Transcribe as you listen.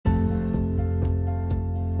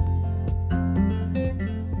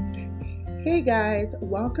Hey guys,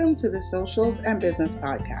 welcome to the Socials and Business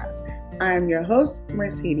Podcast. I am your host,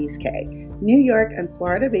 Mercedes K, New York and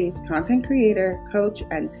Florida-based content creator, coach,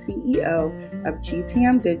 and CEO of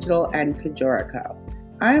GTM Digital and Kajora.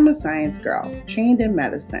 I am a science girl, trained in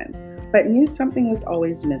medicine, but knew something was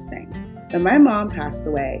always missing. When my mom passed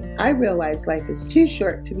away, I realized life is too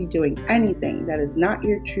short to be doing anything that is not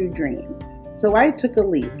your true dream. So I took a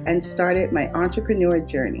leap and started my entrepreneur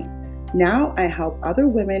journey. Now I help other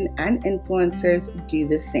women and influencers do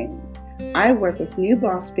the same. I work with new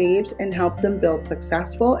boss babes and help them build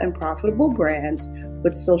successful and profitable brands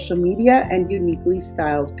with social media and uniquely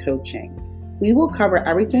styled coaching. We will cover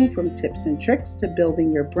everything from tips and tricks to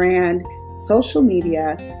building your brand, social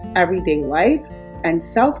media, everyday life, and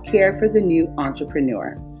self-care for the new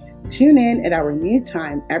entrepreneur. Tune in at our new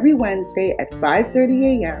time every Wednesday at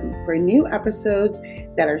 5:30 a.m. for new episodes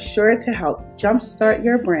that are sure to help jumpstart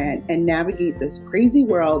your brand and navigate this crazy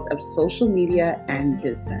world of social media and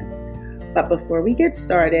business. But before we get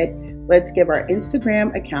started, let's give our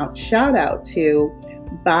Instagram account shout out to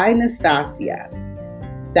By Nastasia.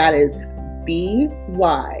 That is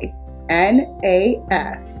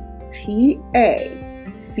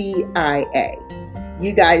BYNASTACIA.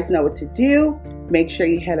 You guys know what to do. Make sure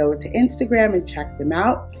you head over to Instagram and check them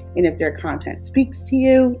out. And if their content speaks to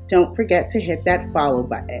you, don't forget to hit that follow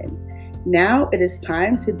button. Now it is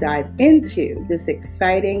time to dive into this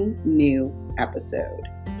exciting new episode.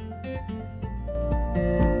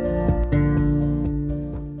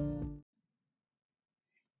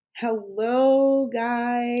 Hello,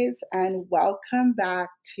 guys, and welcome back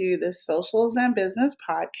to the Socials and Business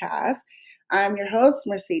Podcast. I'm your host,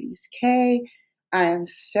 Mercedes K. I am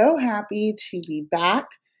so happy to be back.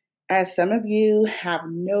 As some of you have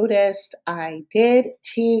noticed, I did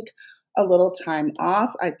take a little time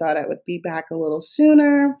off. I thought I would be back a little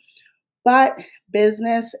sooner, but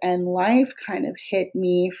business and life kind of hit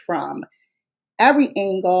me from every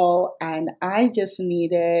angle, and I just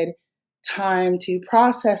needed time to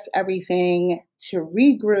process everything, to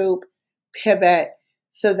regroup, pivot,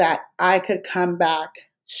 so that I could come back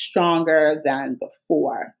stronger than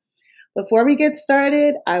before. Before we get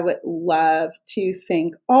started, I would love to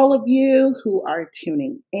thank all of you who are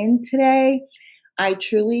tuning in today. I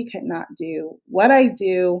truly could not do what I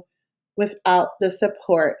do without the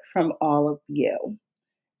support from all of you.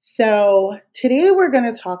 So today we're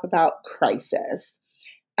going to talk about crisis.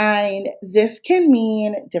 And this can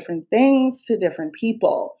mean different things to different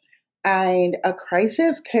people. And a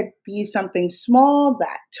crisis could be something small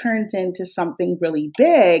that turns into something really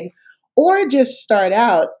big, or just start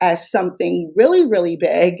out as something really, really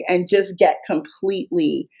big and just get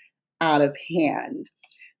completely out of hand.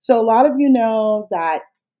 So, a lot of you know that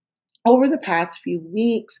over the past few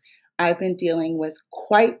weeks, I've been dealing with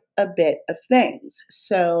quite a bit of things.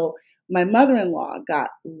 So, my mother in law got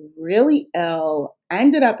really ill,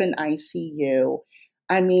 ended up in ICU.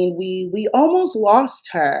 I mean, we almost lost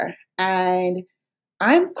her. And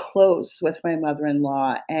I'm close with my mother in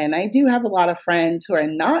law, and I do have a lot of friends who are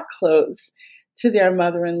not close to their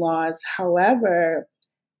mother in laws. However,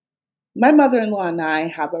 my mother in law and I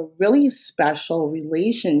have a really special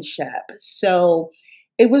relationship. So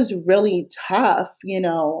it was really tough,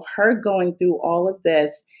 her going through all of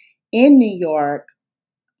this in New York,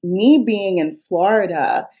 me being in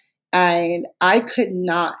Florida, and I could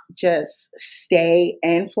not just stay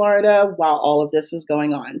in Florida while all of this was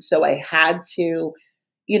going on. So I had to,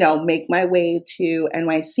 make my way to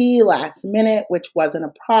NYC last minute, which wasn't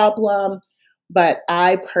a problem. But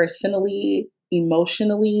I personally,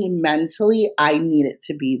 emotionally, mentally, I needed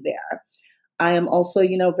to be there. I am also,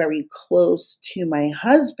 very close to my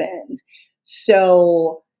husband.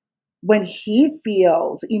 So when he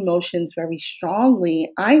feels emotions very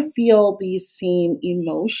strongly, I feel these same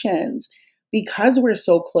emotions because we're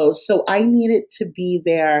so close. So I needed to be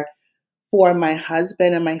there for my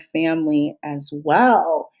husband and my family as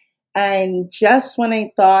well. And just when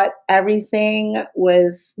I thought everything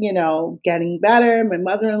was, getting better, my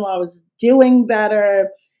mother in law was doing better,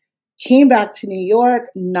 came back to New York,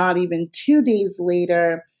 not even 2 days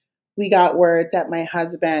later, we got word that my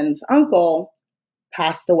husband's uncle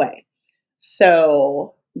passed away.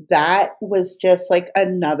 So that was just like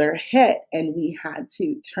another hit. And we had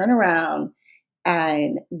to turn around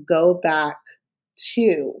and go back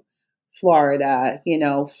to Florida,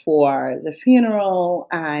 for the funeral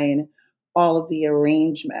and all of the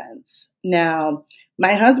arrangements. Now,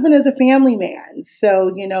 my husband is a family man.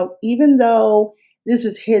 So, even though this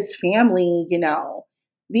is his family,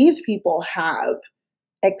 these people have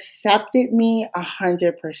accepted me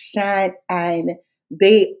 100%, and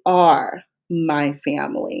they are my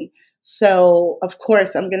family. So, of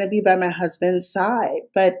course, I'm going to be by my husband's side.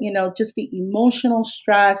 But, just the emotional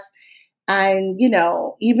stress and,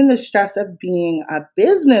 even the stress of being a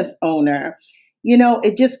business owner,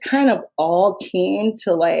 it just kind of all came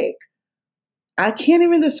to like, I can't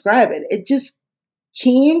even describe it. It just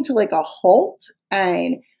came to like a halt.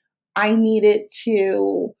 And I needed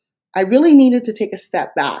to, I really needed to take a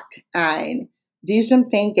step back and do some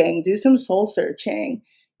thinking, do some soul searching,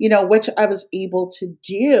 which I was able to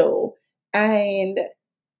do. And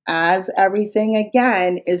as everything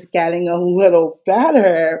again is getting a little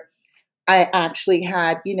better, I actually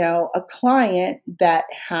had, a client that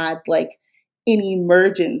had like an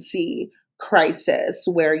emergency crisis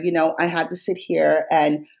where, I had to sit here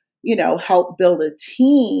and, help build a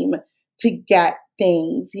team to get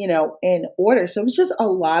things, in order. So it was just a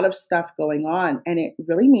lot of stuff going on. And it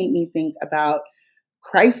really made me think about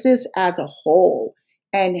crisis as a whole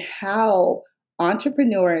and how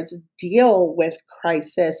entrepreneurs deal with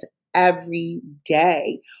crisis every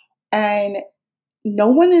day. And no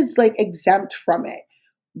one is like exempt from it.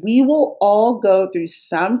 We will all go through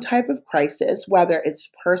some type of crisis, whether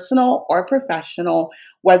it's personal or professional,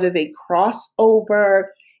 whether they cross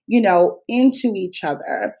over, into each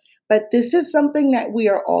other. But this is something that we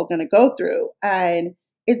are all going to go through. And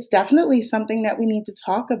it's definitely something that we need to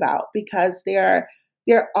talk about because there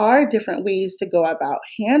are different ways to go about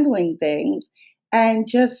handling things and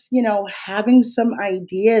just, having some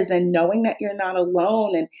ideas and knowing that you're not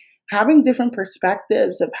alone and having different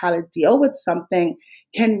perspectives of how to deal with something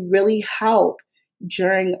can really help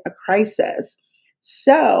during a crisis.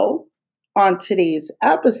 So, on today's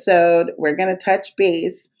episode, we're going to touch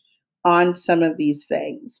base on some of these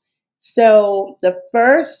things. So, the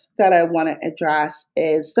first that I want to address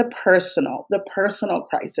is the personal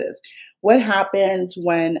crisis. What happens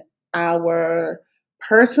when our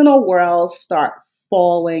personal worlds start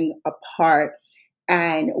falling apart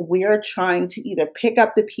and we're trying to either pick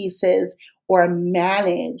up the pieces or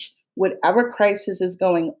manage whatever crisis is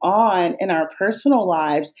going on in our personal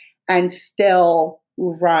lives and still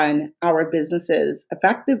run our businesses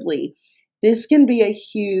effectively. This can be a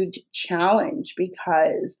huge challenge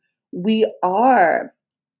because we are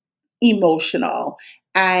emotional.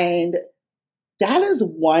 And that is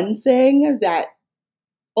one thing that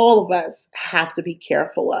all of us have to be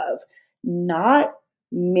careful of, not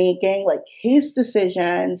making like haste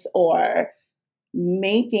decisions or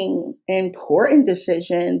making important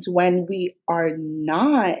decisions when we are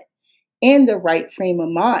not in the right frame of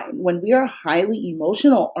mind. When we are highly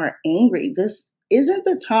emotional or angry, this isn't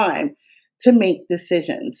the time to make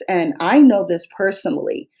decisions. And I know this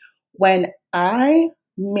personally. When I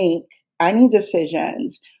make any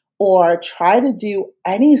decisions or try to do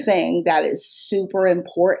anything that is super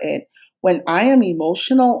important, when I am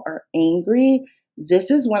emotional or angry, this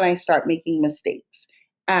is when I start making mistakes.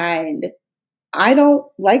 And I don't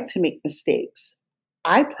like to make mistakes.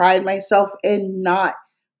 I pride myself in not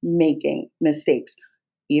making mistakes,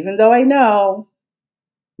 even though I know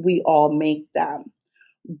we all make them.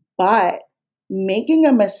 But making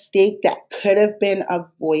a mistake that could have been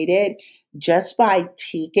avoided just by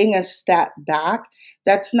taking a step back,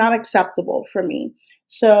 that's not acceptable for me.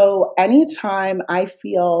 So, anytime I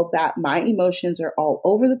feel that my emotions are all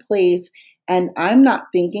over the place and I'm not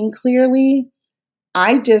thinking clearly,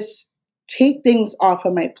 I just take things off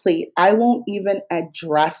of my plate. I won't even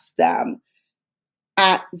address them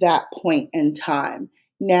at that point in time.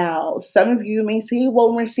 Now, some of you may say,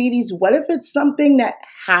 well, Mercedes, what if it's something that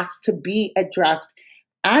has to be addressed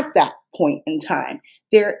at that point in time?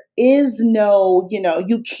 There is no,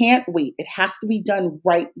 you can't wait. It has to be done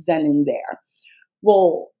right then and there.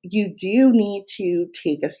 Well, you do need to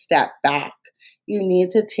take a step back. You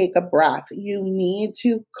need to take a breath. You need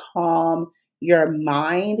to calm your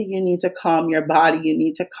mind. You need to calm your body. You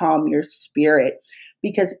need to calm your spirit.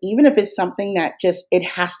 Because even if it's something that just, it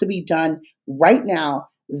has to be done right now,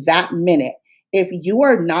 that minute, if you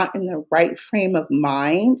are not in the right frame of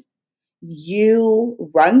mind, you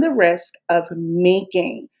run the risk of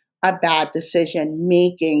making a bad decision,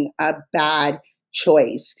 making a bad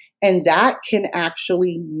choice. And that can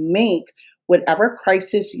actually make whatever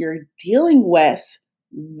crisis you're dealing with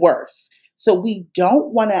worse. So we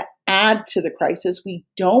don't want to add to the crisis. We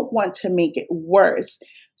don't want to make it worse.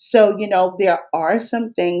 So, there are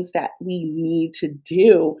some things that we need to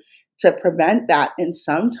do to prevent that. And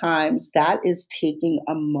sometimes that is taking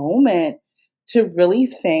a moment to really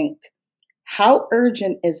think, how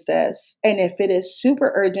urgent is this? And if it is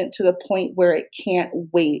super urgent to the point where it can't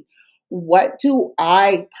wait, what do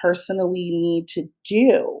I personally need to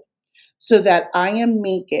do so that I am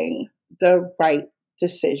making the right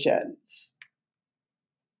decisions?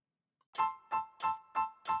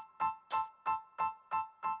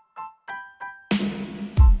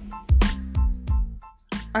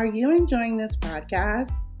 Are you enjoying this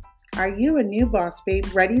podcast? Are you a new boss babe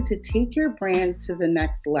ready to take your brand to the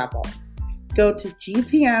next level? Go to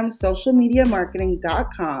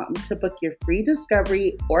gtmsocialmediamarketing.com to book your free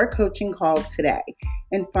discovery or coaching call today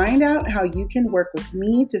and find out how you can work with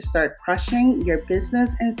me to start crushing your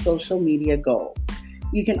business and social media goals.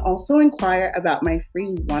 You can also inquire about my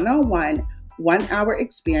free one-on-one 1-hour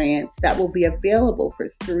experience that will be available for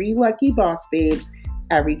 3 lucky boss babes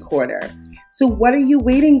every quarter. So what are you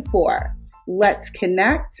waiting for? Let's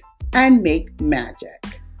connect and make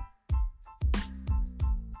magic.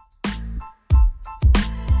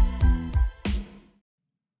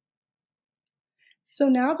 So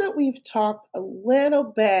now that we've talked a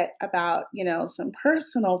little bit about, some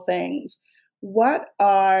personal things, what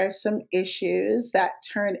are some issues that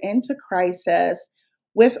turn into crisis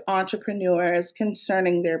with entrepreneurs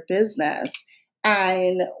concerning their business?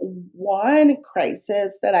 And one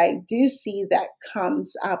crisis that I do see that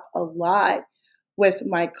comes up a lot with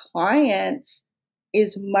my clients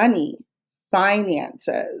is money,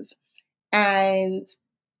 finances. And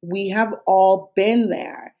we have all been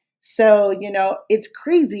there. So, it's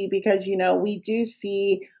crazy because, we do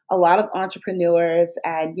see a lot of entrepreneurs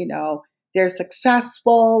and, they're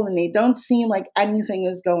successful and they don't seem like anything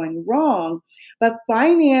is going wrong. But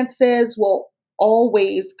finances will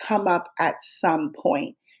always come up at some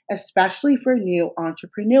point, especially for new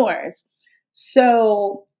entrepreneurs.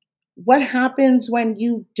 So, what happens when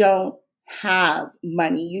you don't have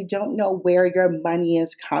money? You don't know where your money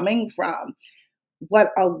is coming from.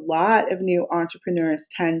 What a lot of new entrepreneurs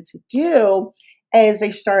tend to do is they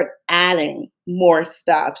start adding more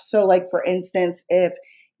stuff. So, like for instance, if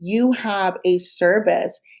you have a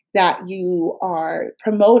service that you are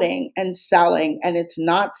promoting and selling and it's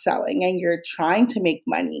not selling and you're trying to make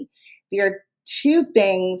money, there are two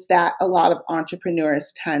things that a lot of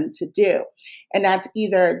entrepreneurs tend to do. And that's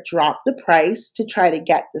either drop the price to try to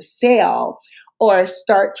get the sale or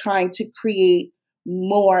start trying to create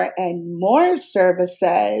more and more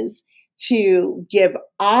services to give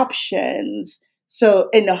options so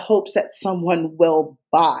in the hopes that someone will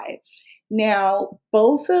buy. Now,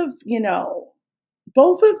 both of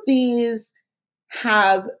these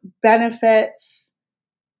have benefits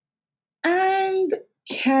and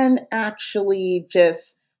can actually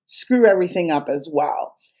just screw everything up as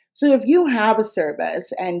well. So if you have a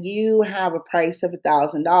service and you have a price of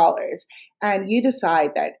 $1,000 and you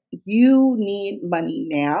decide that you need money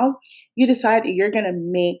now, you decide that you're going to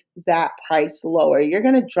make that price lower. You're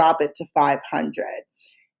going to drop it to 500.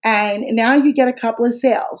 And now you get a couple of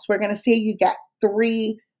sales. We're going to say you get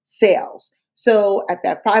 3 sales. So at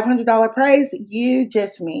that $500 price, you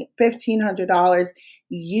just made $1,500.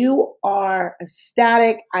 You are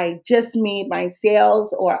ecstatic. I just made my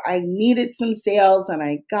sales, or I needed some sales and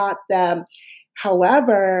I got them.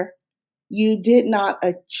 However, you did not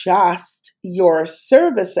adjust your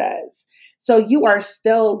services. So you are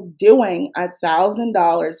still doing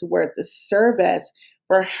 $1,000 worth of service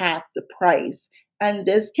for half the price. And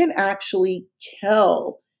this can actually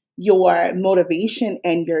kill your motivation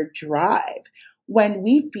and your drive. When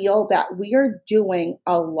we feel that we are doing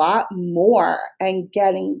a lot more and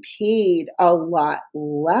getting paid a lot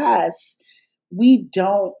less, we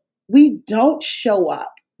don't we don't show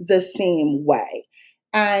up the same way.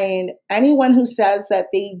 And anyone who says that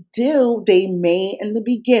they do, they may in the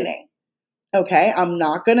beginning. Okay, I'm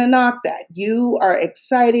not going to knock that. You are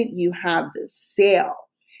excited, you have this sale.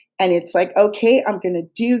 And it's like, okay, I'm going to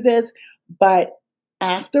do this. But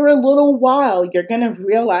after a little while, you're going to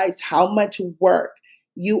realize how much work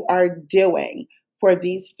you are doing for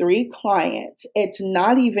these 3 clients. It's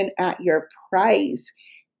not even at your price.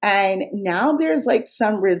 And now there's like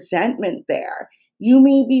some resentment there. You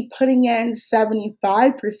may be putting in 75%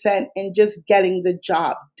 and just getting the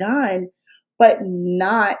job done, but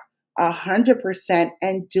not 100%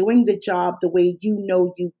 and doing the job the way you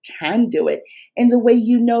know you can do it and the way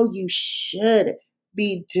you know you should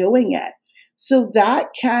be doing it. So that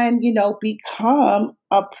can, become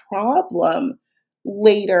a problem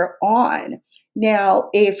later on. Now,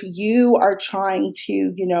 if you are trying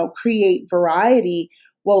to, create variety,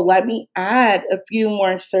 well, let me add a few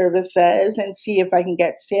more services and see if I can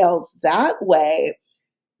get sales that way.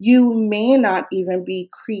 You may not even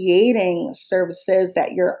be creating services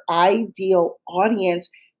that your ideal audience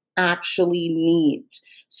actually needs.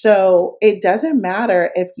 So it doesn't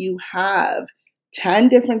matter if you have 10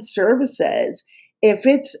 different services. If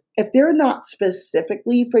they're not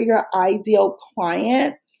specifically for your ideal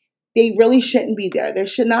client, they really shouldn't be there. They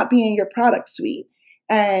should not be in your product suite.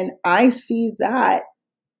 And I see that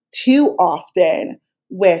too often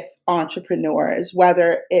with entrepreneurs,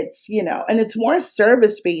 whether it's, and it's more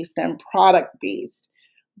service based than product based,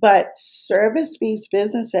 but service based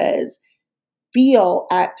businesses feel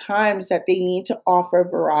at times that they need to offer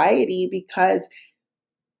variety because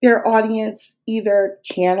their audience either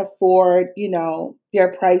can't afford,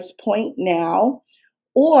 their price point now,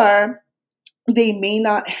 or they may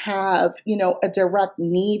not have, a direct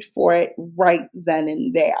need for it right then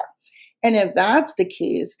and there. And if that's the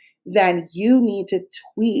case, then you need to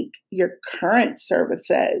tweak your current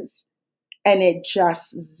services and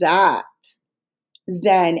adjust that,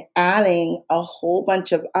 then adding a whole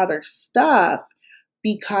bunch of other stuff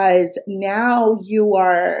because now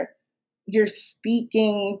you're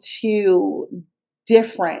speaking to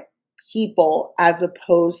different people as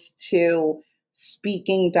opposed to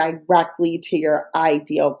speaking directly to your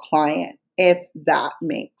ideal client, if that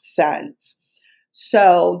makes sense.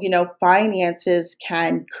 So, finances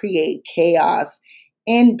can create chaos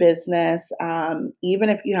in business, even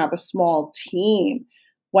if you have a small team.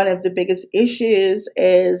 One of the biggest issues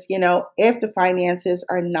is, if the finances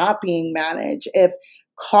are not being managed, if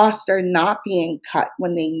costs are not being cut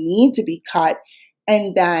when they need to be cut,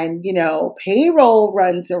 and then, payroll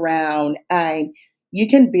runs around and you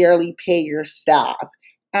can barely pay your staff.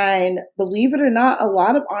 And believe it or not, a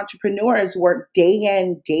lot of entrepreneurs work day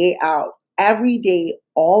in, day out, every day,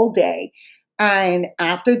 all day. And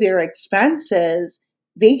after their expenses,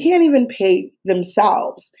 they can't even pay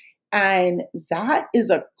themselves. And that is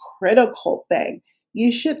a critical thing.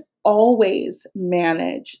 You should always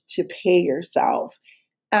manage to pay yourself.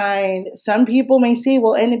 And some people may say,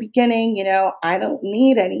 well, in the beginning, I don't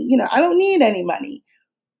need any money.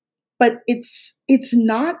 But it's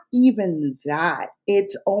not even that.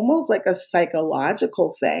 It's almost like a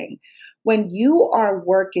psychological thing. When you are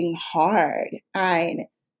working hard and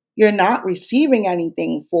you're not receiving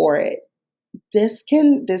anything for it, this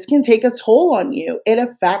can take a toll on you. It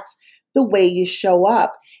affects the way you show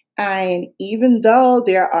up. And even though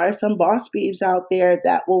there are some boss babes out there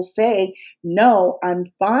that will say, no, I'm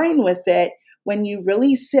fine with it, when you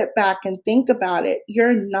really sit back and think about it,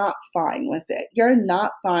 you're not fine with it. You're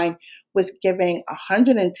not fine with giving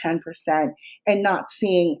 110% and not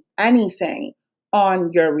seeing anything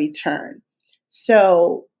on your return.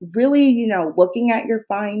 So, really, looking at your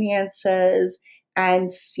finances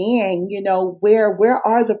and seeing, where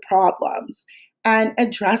are the problems and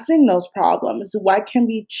addressing those problems. What can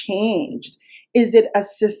be changed? Is it a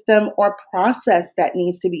system or process that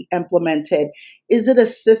needs to be implemented? Is it a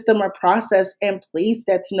system or process in place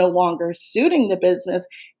that's no longer suiting the business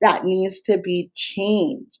that needs to be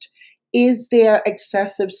changed? Is there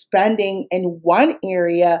excessive spending in one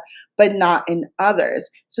area but not in others?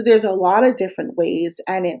 So there's a lot of different ways,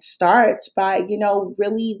 and it starts by,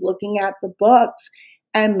 really looking at the books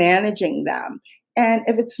and managing them. And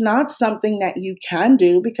if it's not something that you can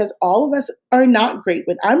do, because all of us are not great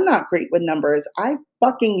with, I'm not great with numbers. I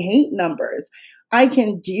fucking hate numbers. I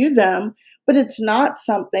can do them, but it's not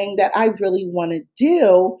something that I really want to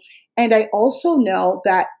do. And I also know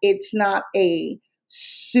that it's not a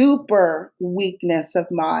super weakness of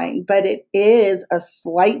mine, but it is a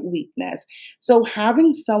slight weakness. So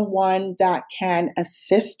having someone that can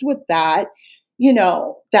assist with that,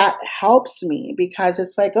 that helps me because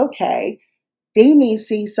it's like, okay, they may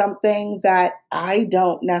see something that I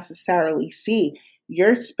don't necessarily see.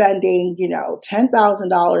 You're spending,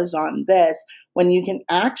 $10,000 on this when you can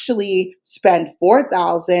actually spend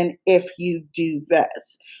 4,000 if you do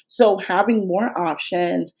this. So having more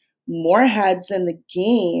options, more heads in the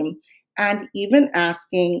game, and even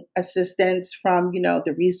asking assistance from,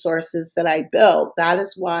 the resources that I build. That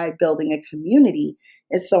is why building a community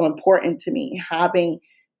is so important to me. Having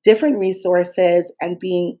different resources and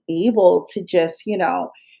being able to just,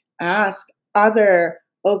 ask other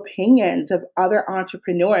opinions of other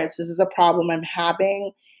entrepreneurs. This is a problem I'm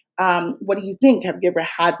having. What do you think? Have you ever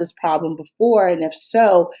had this problem before? And if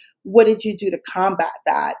so, what did you do to combat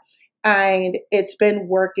that? And it's been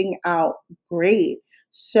working out great.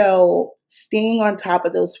 So staying on top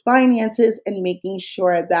of those finances and making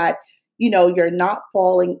sure that, you're not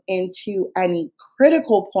falling into any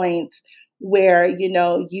critical points where,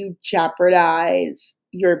 you jeopardize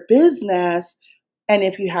your business. And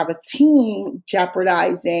if you have a team,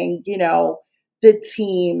 jeopardizing, the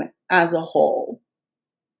team as a whole.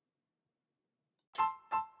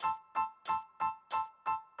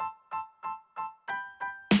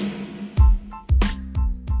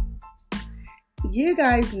 You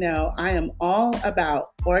guys know I am all about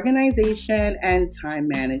organization and time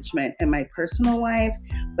management in my personal life,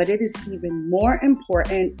 but it is even more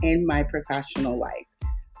important in my professional life.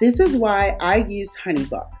 This is why I use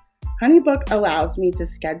HoneyBook. HoneyBook allows me to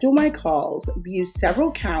schedule my calls, view several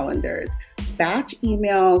calendars, batch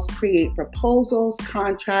emails, create proposals,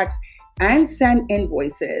 contracts, and send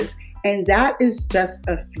invoices. And that is just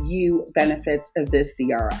a few benefits of this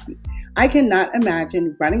CRM. I cannot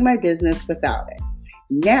imagine running my business without it.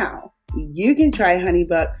 Now, you can try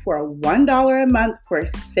HoneyBook for $1 a month for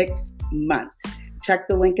 6 months. Check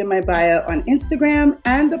the link in my bio on Instagram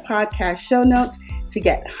and the podcast show notes to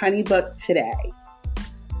get HoneyBook today.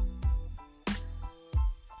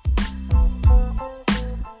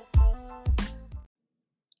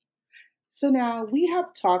 So now we have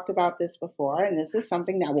talked about this before, and this is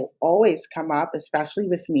something that will always come up, especially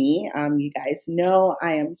with me. You guys know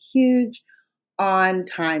I am huge on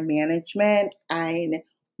time management and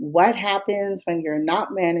what happens when you're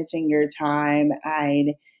not managing your time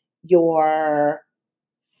and your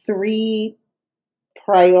three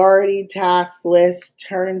priority task list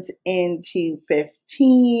turns into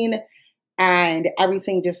 15 and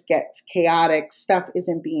everything just gets chaotic. Stuff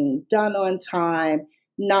isn't being done on time,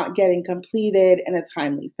 not getting completed in a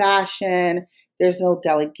timely fashion. There's no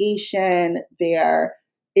delegation. There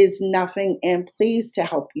is nothing in place to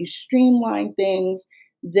help you streamline things.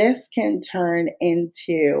 This can turn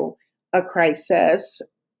into a crisis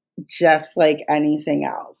just like anything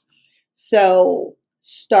else. So,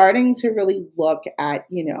 starting to really look at,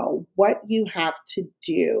 what you have to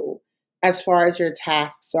do as far as your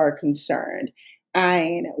tasks are concerned.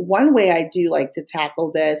 And one way I do like to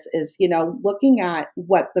tackle this is, looking at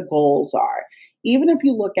what the goals are. Even if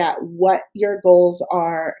you look at what your goals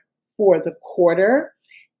are for the quarter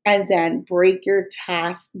and then break your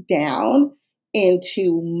task down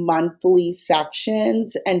into monthly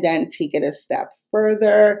sections and then take it a step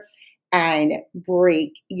further and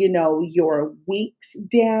break, your weeks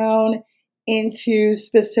down into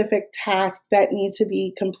specific tasks that need to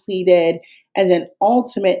be completed. And then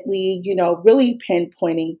ultimately, really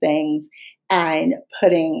pinpointing things and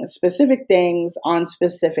putting specific things on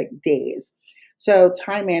specific days. So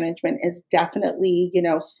time management is definitely,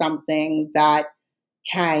 something that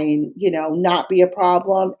can, not be a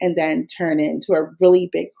problem and then turn into a really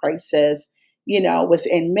big crisis,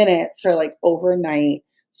 within minutes or like overnight.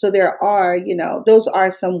 So there are, those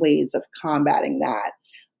are some ways of combating that.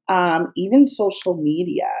 Even social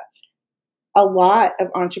media. A lot of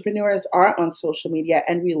entrepreneurs are on social media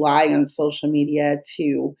and rely on social media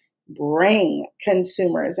to bring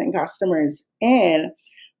consumers and customers in.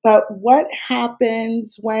 But what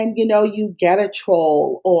happens when, you get a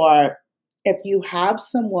troll, or if you have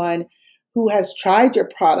someone who has tried your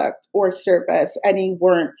product or service and you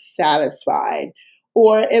weren't satisfied,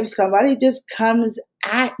 or if somebody just comes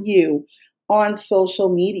at you on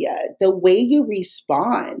social media, the way you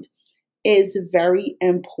respond is very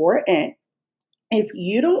important. If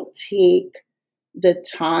you don't take the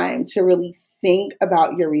time to really think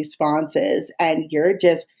about your responses and you're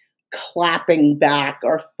just clapping back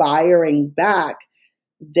or firing back,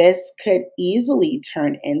 this could easily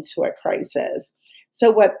turn into a crisis.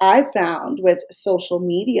 So, what I found with social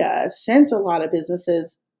media, since a lot of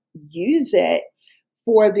businesses use it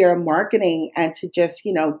for their marketing and to just,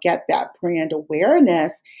 get that brand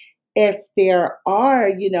awareness, if there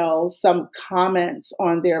are, some comments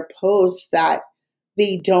on their posts that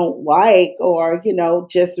they don't like, or,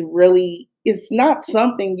 just really is not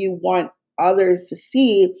something you want others to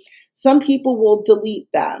see, some people will delete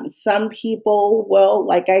them. Some people will,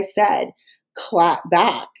 like I said, clap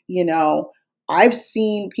back. I've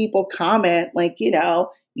seen people comment like, you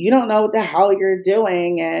don't know what the hell you're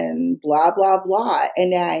doing and blah, blah, blah.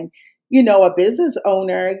 And then, a business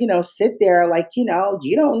owner, sit there like, you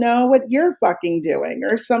don't know what you're fucking doing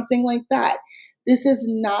or something like that. This is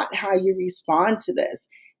not how you respond to this.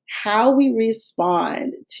 How we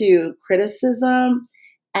respond to criticism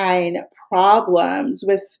and problems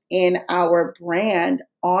within our brand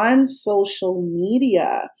on social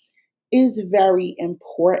media is very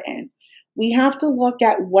important. We have to look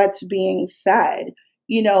at what's being said.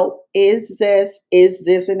 Is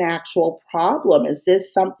this an actual problem? Is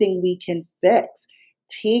this something we can fix?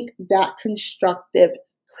 Take that constructive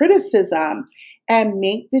criticism and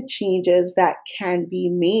make the changes that can be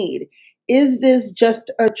made. Is this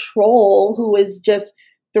just a troll who is just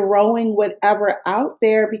throwing whatever out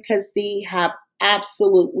there because they have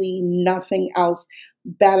absolutely nothing else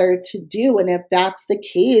better to do? And if that's the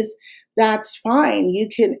case, that's fine. You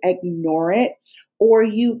can ignore it, or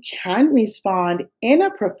you can respond in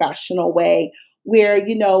a professional way where,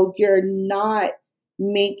 you're not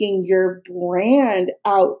making your brand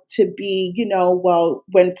out to be, well,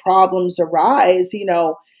 when problems arise,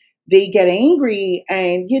 they get angry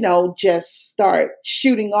and, just start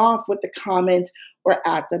shooting off with the comments or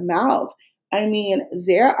at the mouth. I mean,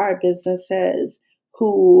 there are businesses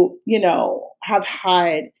who, have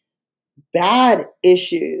had bad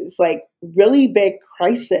issues, like really big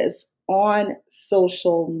crisis on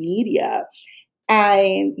social media.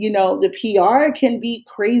 And, the PR can be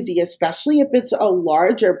crazy, especially if it's a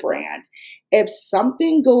larger brand. If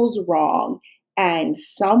something goes wrong and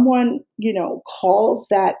someone, calls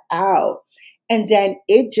that out, and then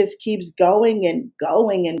it just keeps going and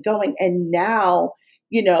going and going. And now,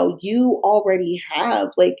 you already have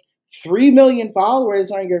like 3 million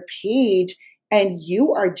followers on your page and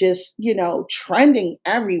you are just, trending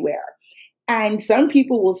everywhere. And some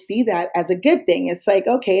people will see that as a good thing. It's like,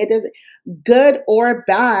 okay, it doesn't good or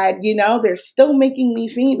bad, they're still making me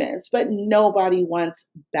famous, but nobody wants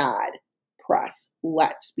bad press.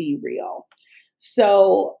 Let's be real.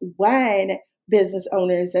 So when business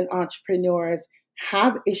owners and entrepreneurs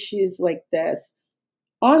have issues like this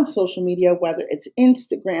on social media, whether it's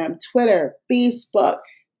Instagram, Twitter, Facebook,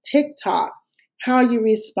 TikTok, how you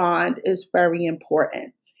respond is very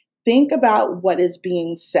important. Think about what is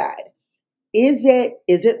being said. Is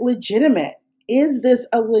it legitimate? Is this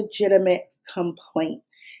a legitimate complaint?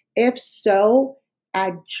 If so,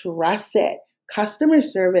 address it. Customer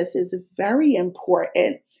service is very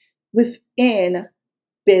important within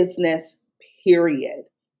business, period.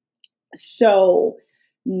 So,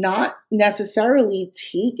 not necessarily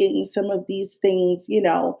taking some of these things,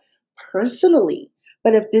 personally.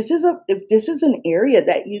 But if this is an area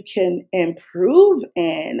that you can improve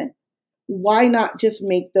in, why not just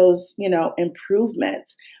make those,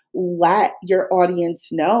 improvements? Let your audience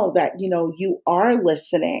know that, you are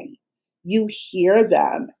listening, you hear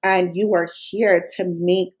them, and you are here to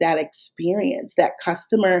make that experience, that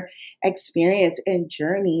customer experience and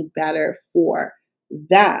journey better for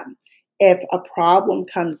them. If a problem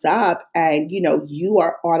comes up and, you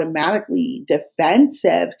are automatically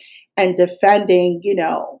defensive and defending,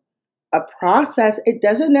 a process, it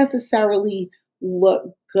doesn't necessarily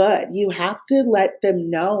look good. You have to let them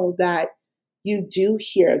know that you do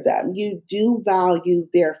hear them, you do value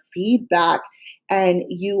their feedback, and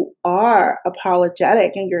you are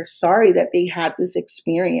apologetic and you're sorry that they had this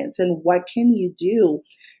experience. And what can you do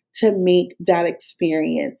to make that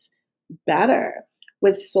experience better?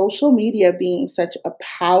 With social media being such a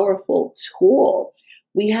powerful tool,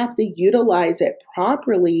 we have to utilize it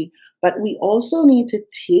properly, but we also need to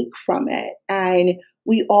take from it. And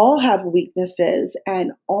we all have weaknesses,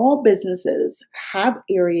 and all businesses have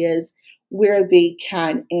areas where they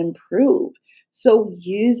can improve. So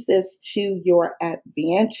use this to your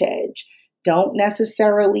advantage. Don't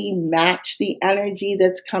necessarily match the energy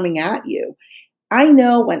that's coming at you. I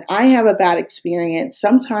know when I have a bad experience,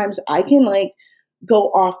 sometimes I can like go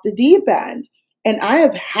off the deep end. And I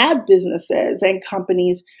have had businesses and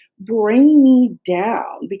companies bring me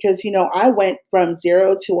down because, I went from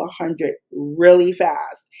 0 to 100 really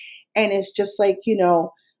fast. And it's just like,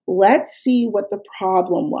 let's see what the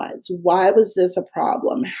problem was. Why was this a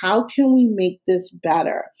problem? How can we make this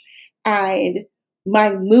better? And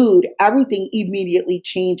my mood, everything immediately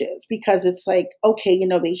changes because it's like, okay,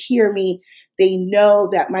 they hear me, they know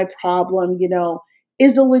that my problem,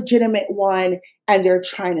 is a legitimate one and they're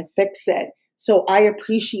trying to fix it. So I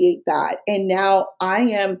appreciate that. And now I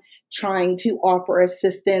am trying to offer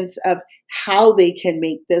assistance of how they can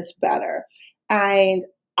make this better. And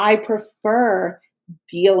I prefer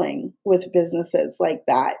dealing with businesses like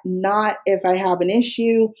that, not if I have an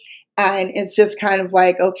issue and it's just kind of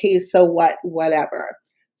like, okay, so what, whatever.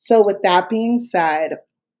 So, with that being said,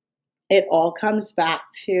 it all comes back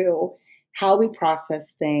to how we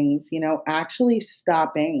process things, actually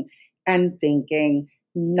stopping and thinking,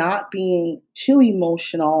 not being too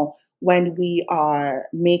emotional when we are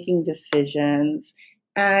making decisions,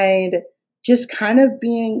 and just kind of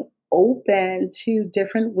being open to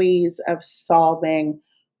different ways of solving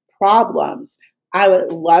problems. I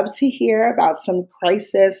would love to hear about some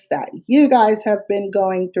crisis that you guys have been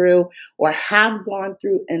going through or have gone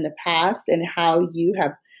through in the past and how you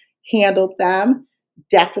have handled them.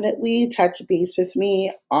 Definitely touch base with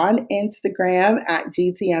me on Instagram at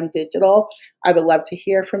GTM Digital. I would love to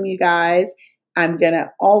hear from you guys. I'm going to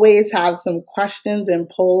always have some questions and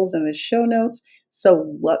polls in the show notes,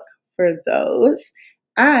 so look for those.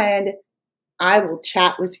 And I will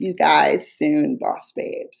chat with you guys soon, boss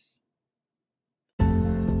babes.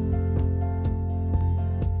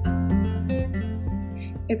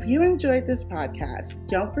 If you enjoyed this podcast,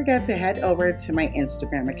 don't forget to head over to my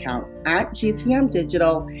Instagram account at GTM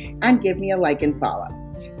Digital and give me a like and follow.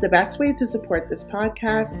 The best way to support this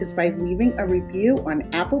podcast is by leaving a review on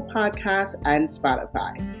Apple Podcasts and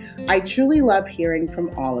Spotify. I truly love hearing from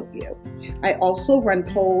all of you. I also run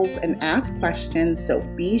polls and ask questions, so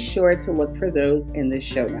be sure to look for those in the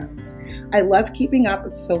show notes. I love keeping up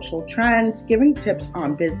with social trends, giving tips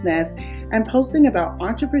on business, and posting about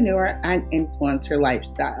entrepreneur and influencer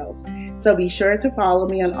lifestyles. So be sure to follow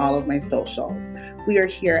me on all of my socials. We are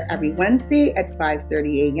here every Wednesday at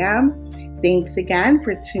 5:30 a.m. Thanks again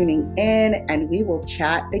for tuning in, and we will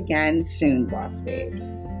chat again soon, Boss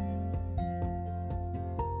Babes.